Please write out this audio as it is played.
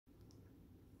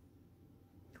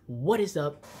What is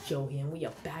up, Joe here, and we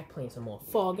are back playing some more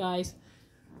Fall Guys.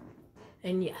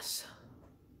 And yes,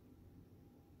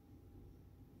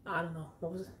 I don't know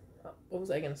what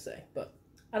was I gonna say, but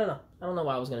I don't know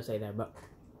why I was gonna say that, but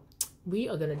we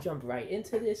are gonna jump right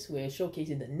into this. We're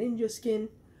showcasing the ninja skin.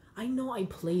 I know I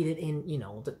played it in, you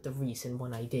know, the recent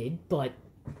one I did, but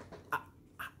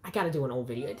I gotta do an old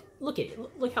video. Look at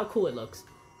it. Look how cool it looks.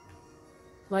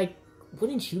 Like,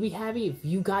 wouldn't you be happy if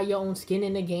you got your own skin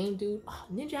in the game, dude? Oh,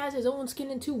 Ninja has his own skin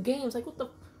in 2 games. Like, what the...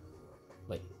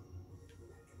 Wait.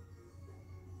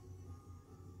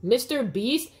 Mr.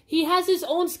 Beast? He has his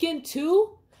own skin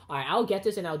too? Alright, I'll get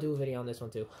this and I'll do a video on this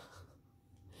one too.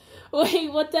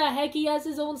 Wait, what the heck? He has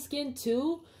his own skin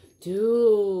too?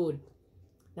 Dude.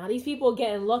 Now these people are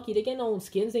getting lucky. They're getting their own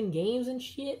skins in games and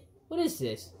shit. What is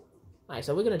this? Alright,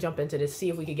 so we're gonna jump into this, see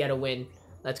if we can get a win.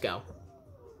 Let's go.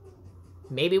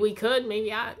 Maybe we could.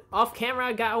 Maybe off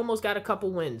camera I almost got a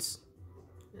couple wins.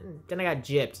 Then I got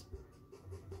gypped.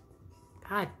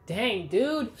 God dang,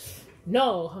 dude.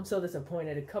 No, I'm so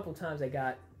disappointed. A couple times I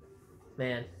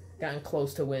gotten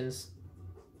close to wins.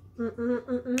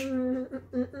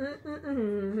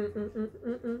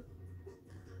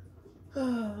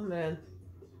 Oh, man.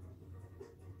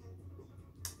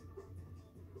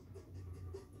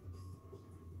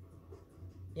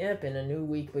 Yep, and a new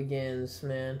week begins,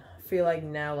 man. I feel like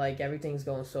now, like, everything's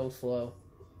going so slow.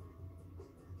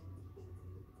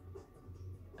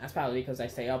 That's probably because I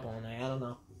stay up all night. I don't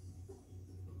know.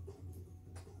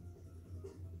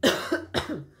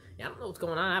 Yeah, I don't know what's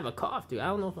going on. I have a cough, dude. I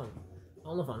don't know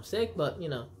if I'm sick, but you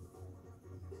know.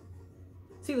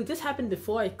 See, like, this happened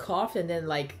before. I coughed, and then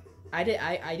like I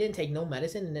didn't take no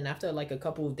medicine, and then after like a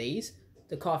couple of days,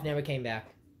 the cough never came back.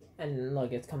 And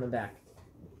look, it's coming back.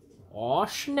 Aw,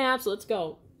 snaps, let's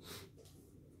go.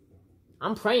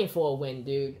 I'm praying for a win,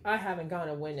 dude. I haven't gotten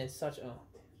a win in such a...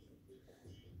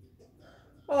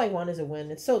 All I want is a win.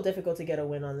 It's so difficult to get a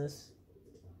win on this.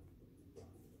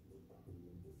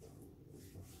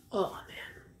 Oh,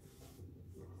 man.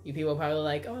 You people are probably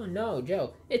like, oh no,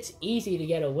 Joe, it's easy to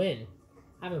get a win.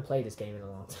 I haven't played this game in a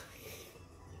long time.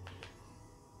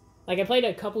 Like, I played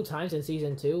it a couple times in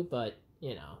Season 2, but,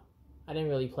 you know, I didn't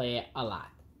really play it a lot.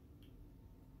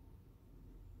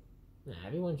 Nah,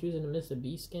 everyone's using the Mr.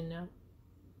 Beast skin now.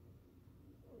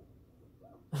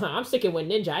 I'm sticking with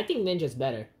Ninja. I think Ninja's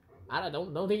better.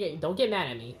 Don't get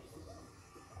mad at me.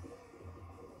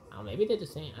 Oh, maybe they're the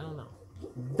same. I don't know.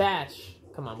 Bash.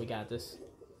 Come on, we got this.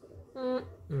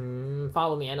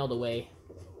 Follow me. I know the way.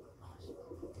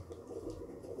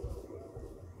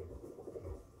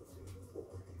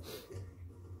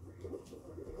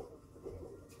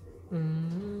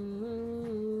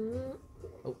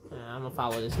 Oh, I'm gonna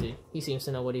follow this dude. He seems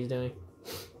to know what he's doing.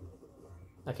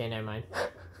 Okay, never mind.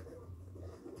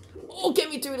 Oh, get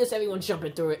me through this! Everyone's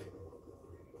jumping through it.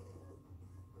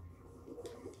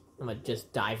 I'm gonna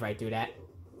just dive right through that.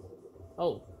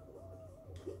 Oh.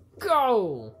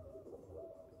 Go!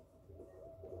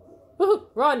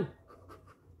 Run!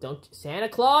 Don't... Santa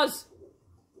Claus!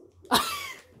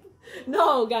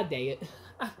 No, god dang it.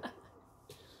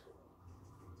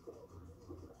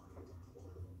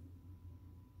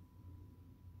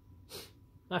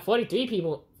 Not 43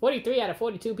 people. 43 out of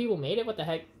 42 people made it? What the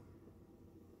heck?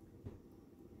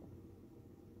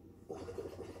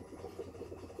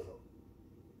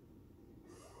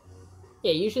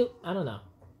 Yeah, usually... I don't know.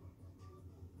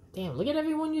 Damn, look at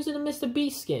everyone using the Mr.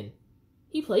 Beast skin.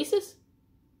 He places?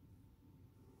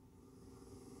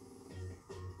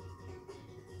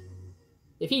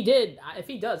 If he does,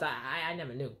 I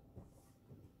never knew.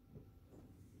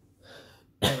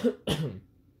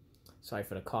 Sorry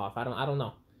for the cough. I don't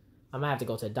know. I might have to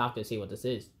go to the doctor to see what this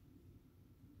is.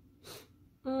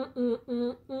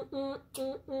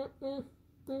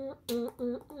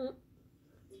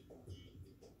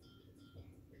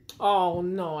 Oh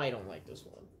no, I don't like this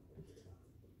one.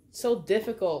 So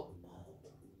difficult.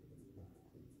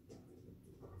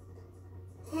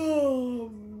 Oh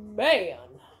man.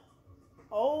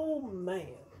 Oh man.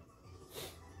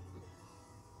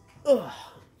 Ugh.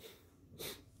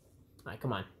 Alright,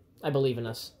 come on. I believe in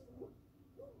us.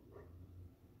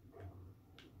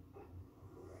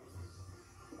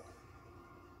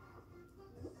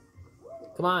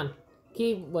 Come on.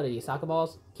 What are these, soccer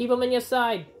balls? Keep them in your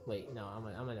side. Wait, no,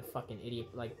 I'm a fucking idiot.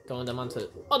 Like, throwing them onto the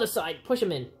other side. Push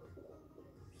them in.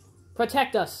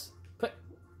 Protect us.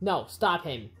 No, stop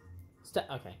him.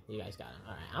 Okay, you guys got him.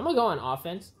 Alright, I'm gonna go on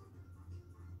offense.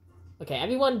 Okay,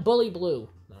 everyone bully blue.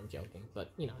 No, I'm joking.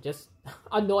 But, you know, just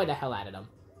annoy the hell out of them.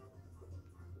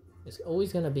 There's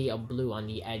always gonna be a blue on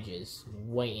the edges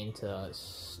waiting to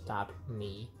stop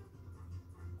me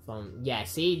from... Yeah,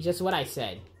 see? Just what I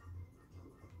said.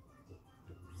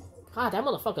 God, that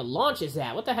motherfucker launches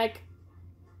that. What the heck?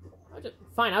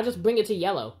 Fine, I'll just bring it to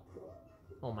yellow.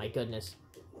 Oh my goodness.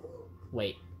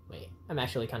 Wait. I'm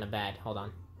actually kind of bad. Hold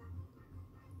on.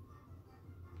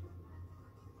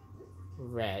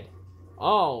 Red.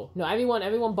 Oh no!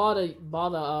 Everyone bought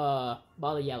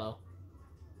the yellow.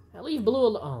 At least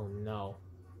blue. Oh no!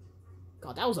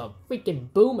 God, that was a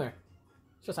freaking boomer.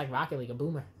 It's just like Rocket League, a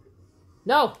boomer.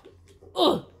 No!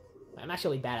 Ugh! I'm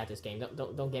actually bad at this game.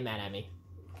 Don't get mad at me.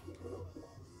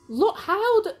 Look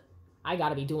how the... I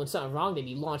gotta be doing something wrong to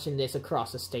be launching this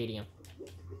across the stadium.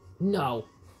 No.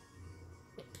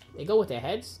 They go with their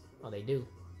heads? Oh, they do.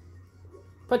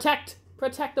 Protect!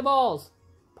 Protect the balls!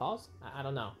 Pause? I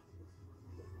don't know.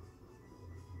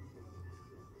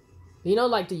 You know,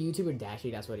 like the YouTuber Dashy,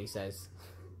 that's what he says.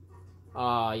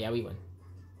 Oh, yeah, we win.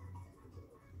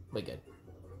 We're good.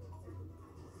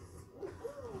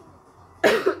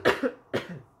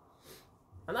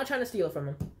 I'm not trying to steal it from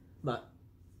him, but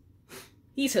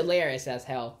he's hilarious as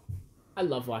hell. I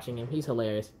love watching him. He's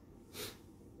hilarious.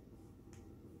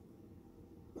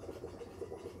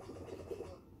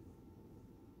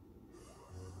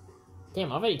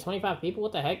 Damn, already 25 people?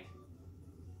 What the heck?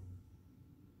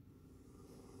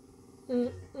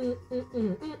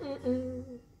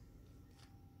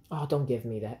 Oh, don't give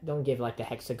me that. Don't give, like, the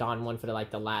hexagon one for, the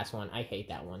last one. I hate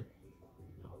that one.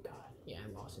 Oh, God. Yeah,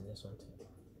 I'm lost in this one, too.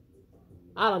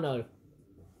 I don't know.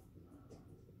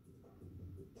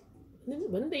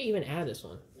 When did they even add this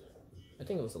one? I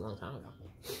think it was a long time ago.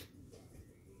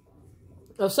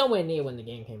 Oh, somewhere near when the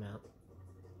game came out.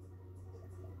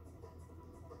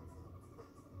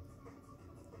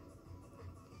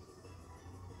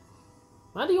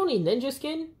 Am I the only ninja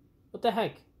skin? What the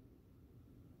heck?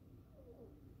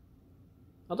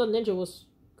 I thought ninja was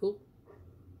cool.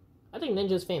 I think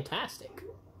ninja's fantastic.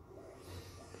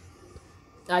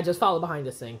 I just follow behind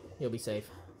this thing. You'll be safe.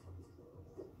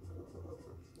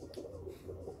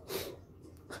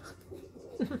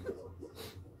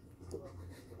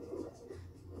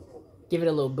 Give it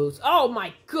a little boost. Oh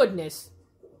my goodness!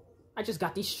 I just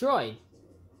got destroyed.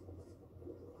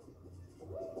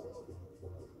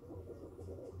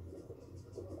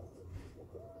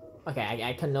 Okay,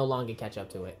 I can no longer catch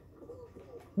up to it.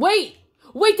 Wait!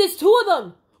 Wait, there's two of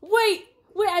them! Wait!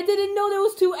 Wait, I didn't know there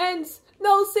was two ends!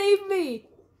 No, save me!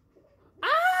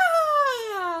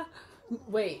 Ah!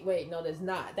 Wait, no, there's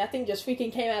not. That thing just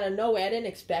freaking came out of nowhere. I didn't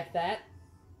expect that.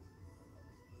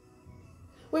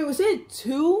 Wait, was there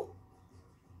two?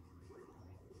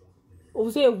 Or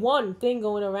was there one thing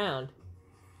going around?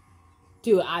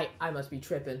 Dude, I must be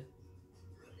tripping.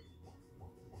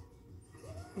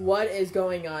 What is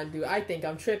going on, dude? I think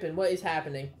I'm tripping. What is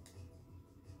happening?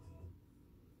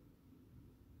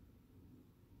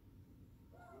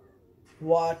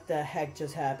 What the heck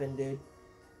just happened, dude?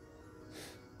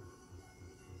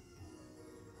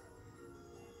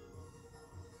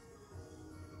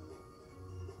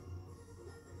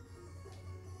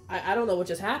 I don't know what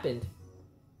just happened.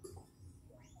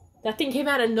 That thing came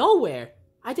out of nowhere.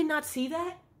 I did not see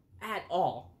that at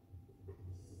all.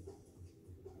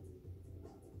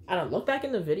 I don't look back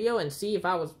in the video and see if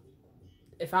I was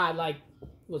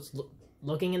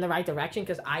looking in the right direction,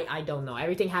 because I don't know.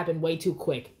 Everything happened way too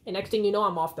quick. And next thing you know,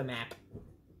 I'm off the map.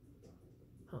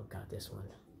 Oh god, this one.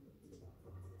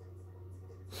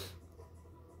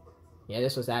 Yeah,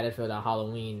 this was added for the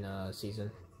Halloween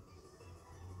season.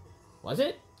 Was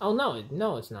it? Oh no,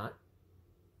 no it's not.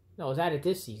 No, it was added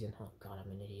this season. Oh god,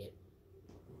 I'm an idiot.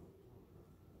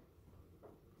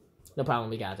 No problem,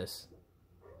 we got this.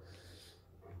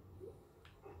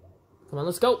 Come on,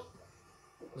 let's go.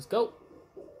 Let's go.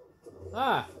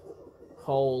 Ah.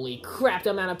 Holy crap,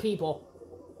 the amount of people.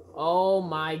 Oh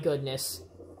my goodness.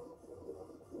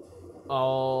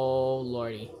 Oh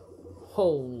lordy.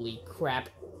 Holy crap.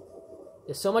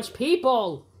 There's so much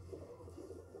people.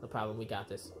 No problem, we got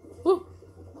this. Woo.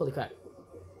 Holy crap.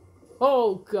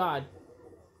 Oh god.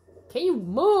 Can you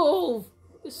move?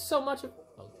 There's so much of...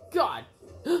 Oh god.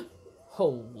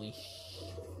 Holy sh...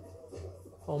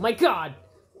 Oh my god.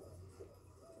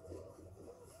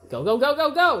 Go, go, go,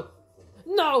 go, go!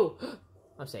 No!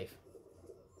 I'm safe.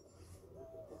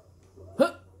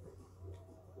 Huh.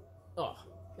 Oh,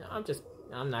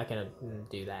 I'm not gonna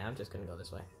do that. I'm just gonna go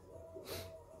this way.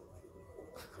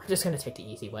 I'm just gonna take the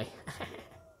easy way.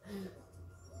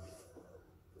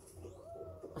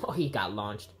 Oh, he got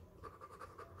launched.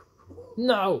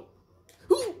 No!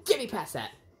 Ooh, get me past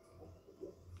that!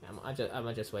 I'm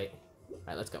gonna just wait.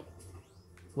 Alright, let's go.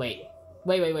 Wait,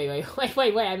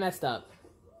 I messed up.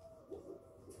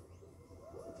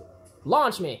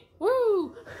 Launch me!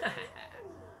 Woo!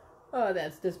 Oh,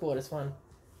 this board is fun.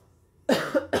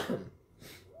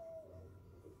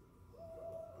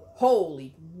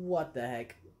 Holy, what the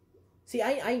heck? See,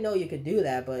 I know you could do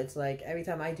that, but it's like, every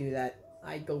time I do that,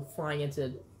 I go flying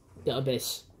into the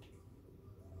abyss.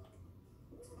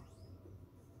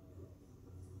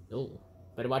 Ooh,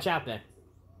 better watch out there.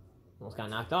 Almost got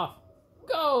knocked off.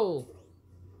 Go!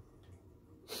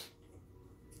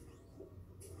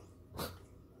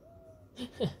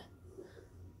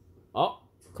 Oh,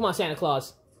 come on, Santa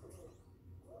Claus.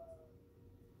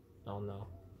 Oh no.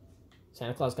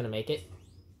 Santa Claus gonna make it?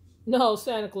 No,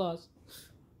 Santa Claus.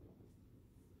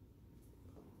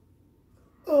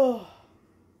 Oh.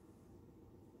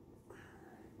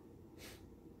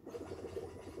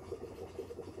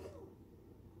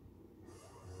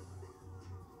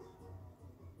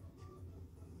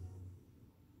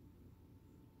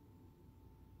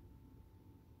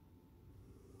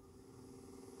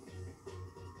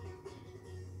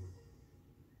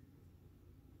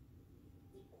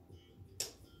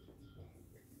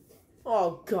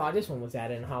 Oh god, this one was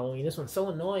added in Halloween. This one's so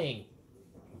annoying.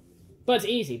 But it's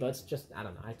easy, but it's just, I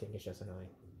don't know, I think it's just annoying.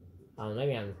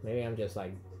 Maybe I'm just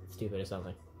like stupid or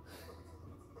something.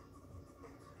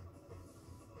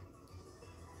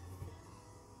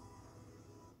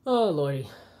 Oh lordy.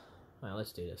 Alright,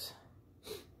 let's do this.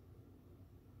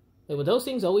 Wait, were those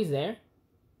things always there?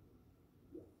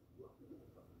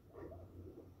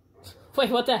 Wait,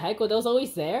 what the heck? Were those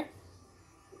always there?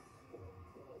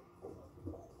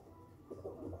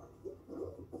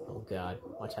 Oh god.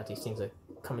 Watch out, these things are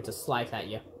coming to slice at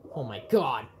you. Oh my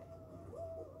god.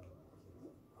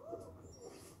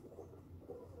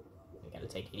 I gotta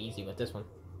take it easy with this one.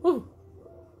 Woo!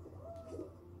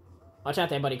 Watch out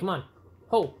there, buddy. Come on.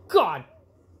 Oh god!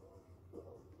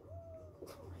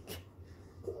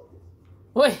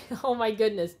 Wait, oh my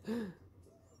goodness.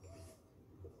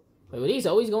 Wait, were these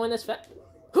always going this fast?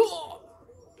 Oh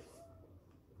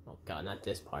god, not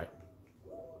this part.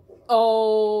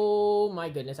 Oh my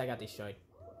goodness, I got destroyed.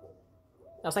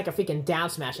 That was like a freaking down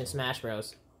smash in Smash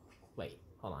Bros. Wait,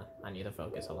 hold on. I need to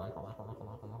focus. Hold on.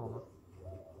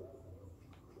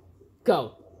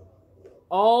 Go.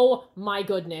 Oh my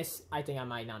goodness. I think I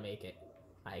might not make it.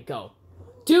 Alright, go.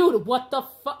 Dude, what the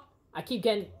fuck? I keep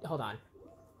getting... Hold on.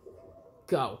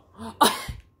 Go.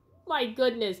 My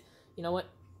goodness. You know what?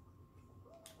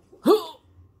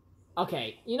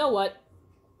 Okay, you know what?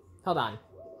 Hold on.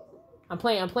 I'm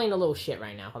playing a little shit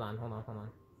right now. Hold on.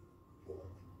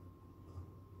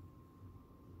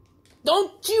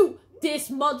 Don't you this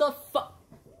motherfucker.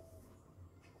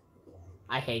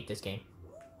 I hate this game.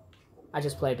 I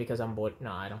just play it because I'm bored.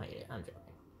 No, I don't hate it. I'm joking.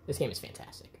 This game is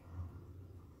fantastic.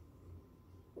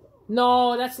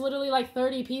 No, that's literally like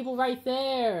 30 people right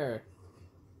there.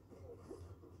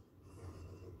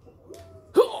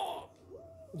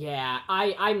 Yeah,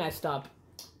 I messed up.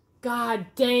 God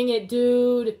dang it,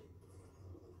 dude.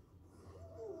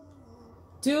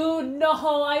 Dude,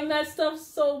 no, I messed up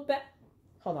so bad.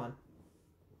 Hold on.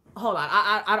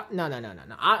 I don't. No.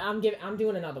 I'm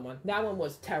doing another one. That one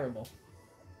was terrible.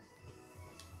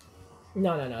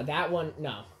 No. That one,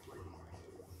 no.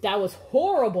 That was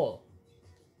horrible.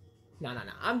 No.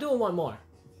 I'm doing one more.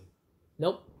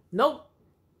 Nope. I'm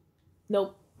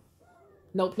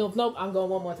going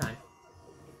one more time.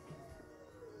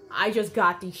 I just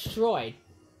got destroyed.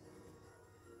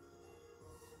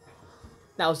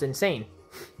 That was insane.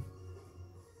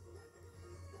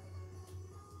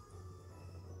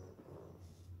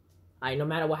 Alright, no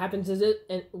matter what happens in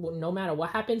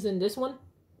this one,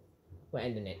 we're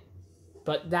ending it.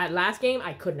 But that last game,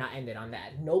 I could not end it on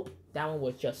that. Nope, that one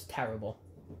was just terrible.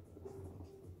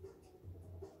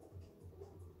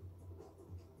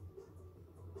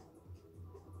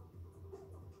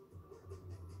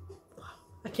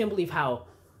 I can't believe how...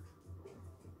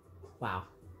 Wow.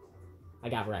 I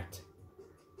got wrecked.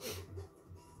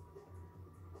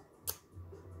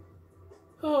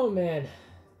 Oh, man.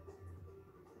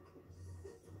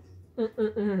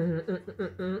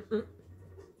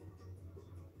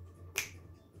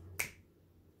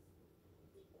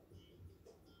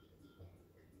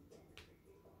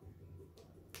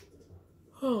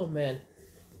 Oh, man.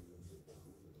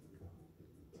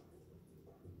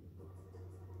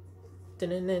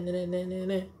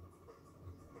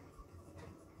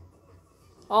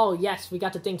 Oh, yes, we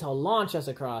got the thing to launch us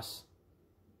across.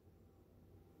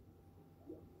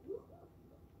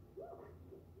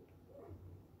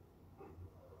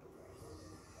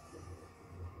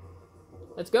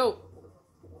 Let's go.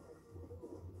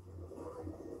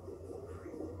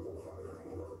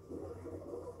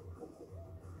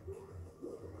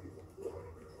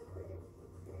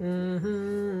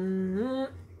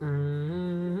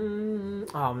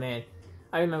 Oh man,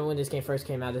 I remember when this game first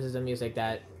came out. This is the music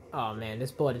that, oh man,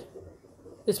 this blood.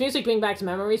 This music brings back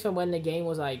memories from when the game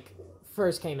was like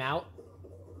first came out.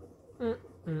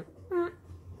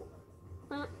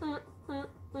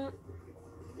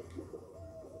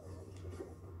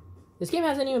 This game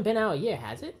hasn't even been out a year,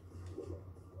 has it?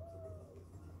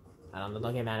 I don't know.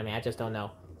 Don't get mad at me. I just don't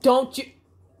know. Don't you?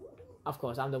 Of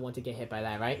course, I'm the one to get hit by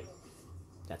that, right?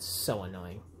 That's so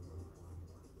annoying.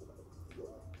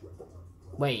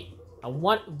 Wait.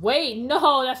 Wait,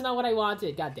 no, that's not what I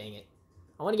wanted. God dang it.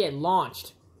 I want to get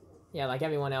launched. Yeah, like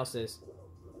everyone else is.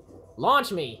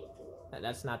 Launch me!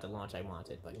 That's not the launch I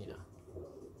wanted, but you know.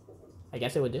 I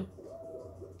guess it would do.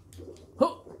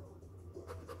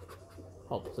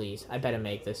 Oh, please. I better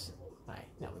make this. Alright,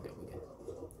 now we're good, we're good.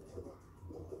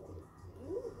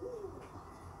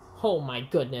 Oh my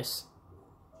goodness.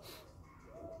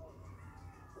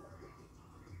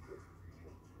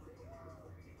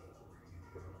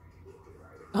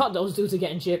 Oh, those dudes are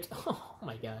getting gypped. Oh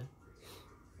my god.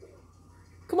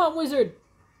 Come on, wizard!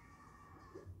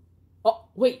 Oh,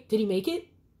 wait, did he make it?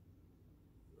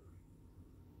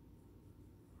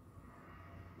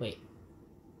 Wait.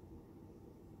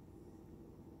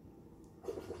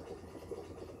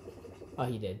 Oh,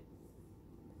 he did.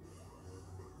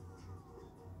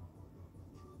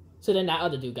 So then that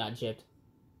other dude got gypped.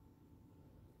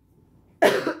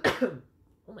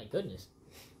 Oh my goodness.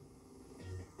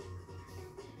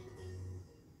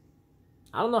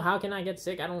 I don't know how can I get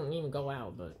sick. I don't even go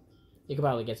out, but you could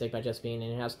probably get sick by just being in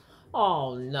your house.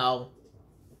 Oh no.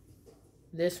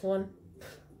 This one?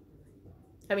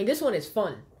 I mean, this one is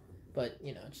fun, but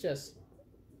you know, it's just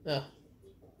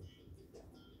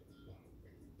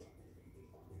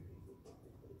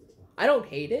I don't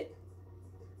hate it,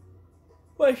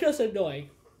 but it's just annoying.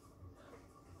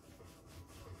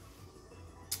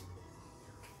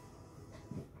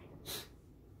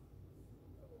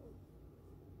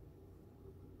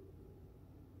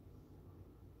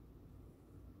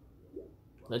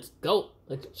 Let's go.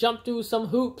 Let's jump through some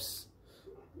hoops.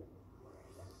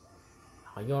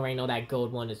 Oh, you already know that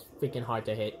gold one is freaking hard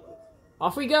to hit.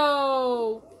 Off we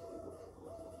go!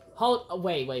 Hold. Oh,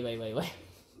 wait.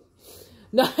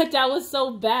 No, that was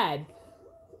so bad.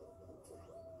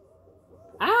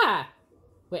 Ah!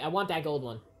 Wait, I want that gold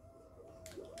one.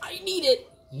 I need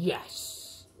it!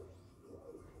 Yes!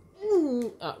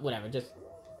 Whatever, just...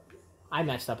 I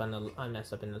messed up in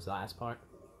this last part.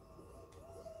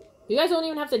 You guys don't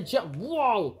even have to jump.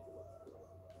 Whoa!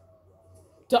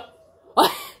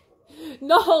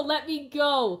 No, let me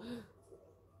go!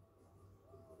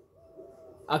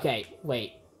 Okay,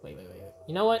 wait.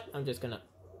 You know what? I'm just gonna...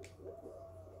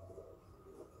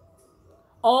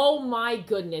 Oh my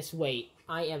goodness, wait.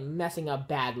 I am messing up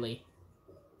badly.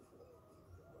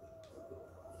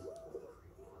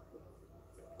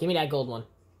 Give me that gold one.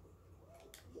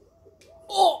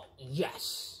 Oh,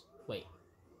 yes! Wait.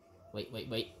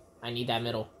 I need that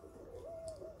middle.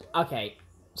 Okay.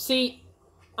 See?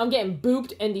 I'm getting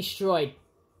booped and destroyed.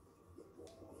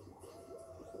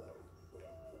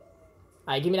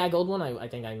 Alright, give me that gold one. I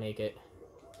think I make it.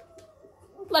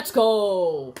 Let's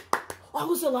go! Oh, that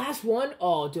was the last one?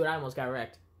 Oh, dude, I almost got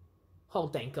wrecked. Oh,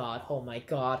 thank God. Oh, my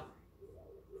God.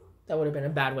 That would have been a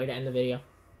bad way to end the video.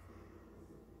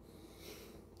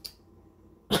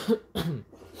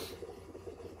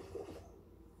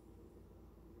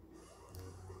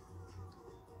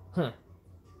 Huh.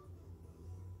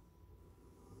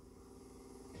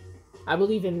 I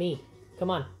believe in me. Come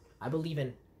on. I believe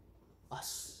in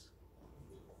us.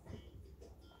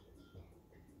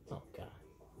 Oh, God.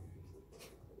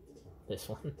 This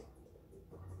one.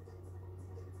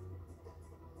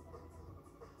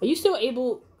 Are you still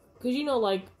able... Because, you know,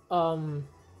 like, you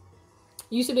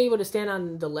used to be able to stand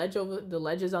on the ledge over the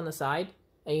ledges on the side,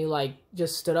 and you, like,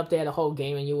 just stood up there the whole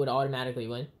game and you would automatically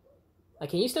win.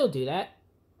 Like, can you still do that?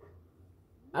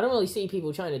 I don't really see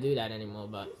people trying to do that anymore,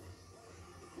 but...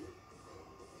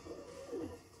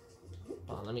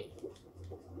 Oh, let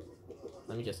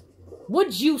me just...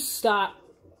 Would you stop?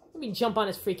 Let me jump on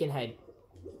his freaking head.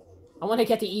 I want to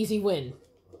get the easy win.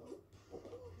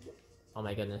 Oh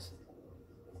my goodness.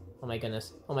 Oh my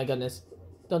goodness. Oh my goodness.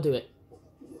 Don't do it.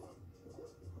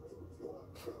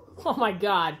 Oh my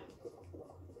God.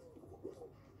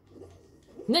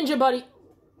 Ninja buddy.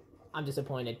 I'm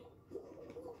disappointed.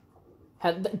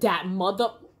 That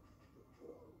mother...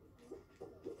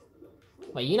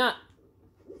 Wait, you not...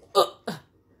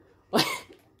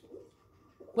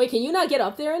 Wait, can you not get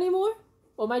up there anymore?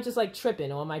 Or am I just, like,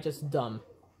 tripping? Or am I just dumb?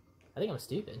 I think I'm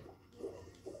stupid.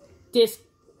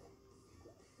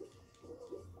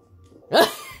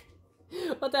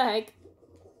 What the heck?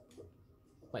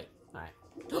 Wait, alright.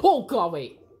 Oh, God,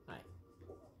 wait. Alright.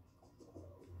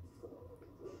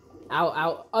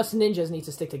 Us ninjas need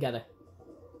to stick together.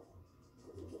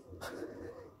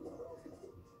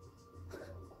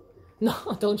 No,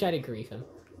 don't try to grief him.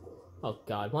 Oh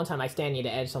god, one time I stand near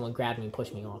the edge, someone grabbed me and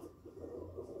pushed me off.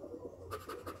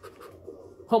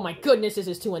 Oh my goodness, this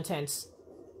is too intense.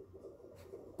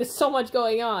 There's so much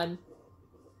going on.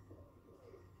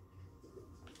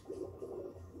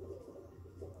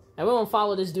 Everyone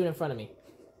follow this dude in front of me.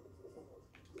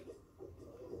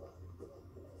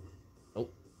 Oh.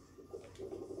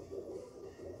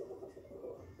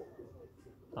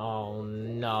 Oh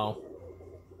no.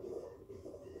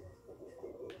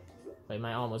 Wait,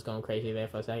 my arm was going crazy there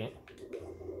for a second.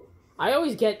 I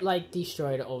always get, like,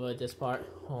 destroyed over this part.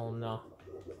 Oh no.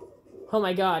 Oh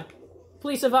my god.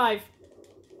 Please survive.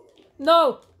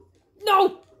 No!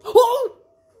 No! Oh!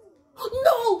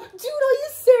 No! Dude, are you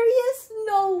serious?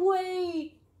 No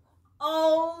way!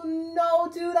 Oh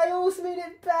no, dude, I almost made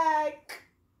it back.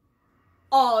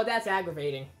 Oh, that's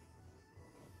aggravating.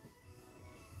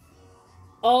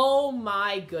 Oh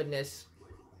my goodness.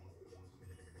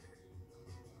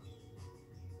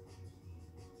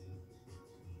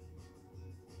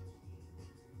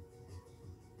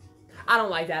 I don't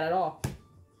like that at all.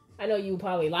 I know you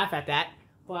probably laugh at that,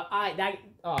 but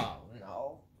oh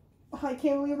no. I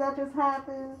can't believe that just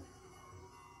happened.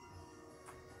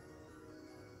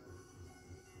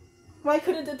 Why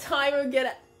couldn't the timer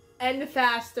end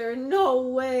faster? No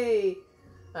way.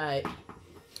 Alright.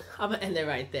 I'm gonna end it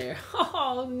right there.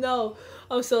 Oh no.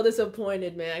 I'm so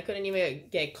disappointed, man. I couldn't even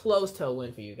get close to a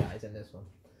win for you guys in this one.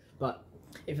 But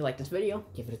if you like this video,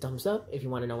 give it a thumbs up. If you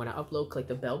want to know when I upload, click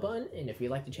the bell button. And if you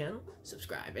like the channel,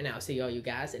 subscribe. And I'll see all you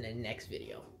guys in the next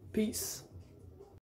video. Peace.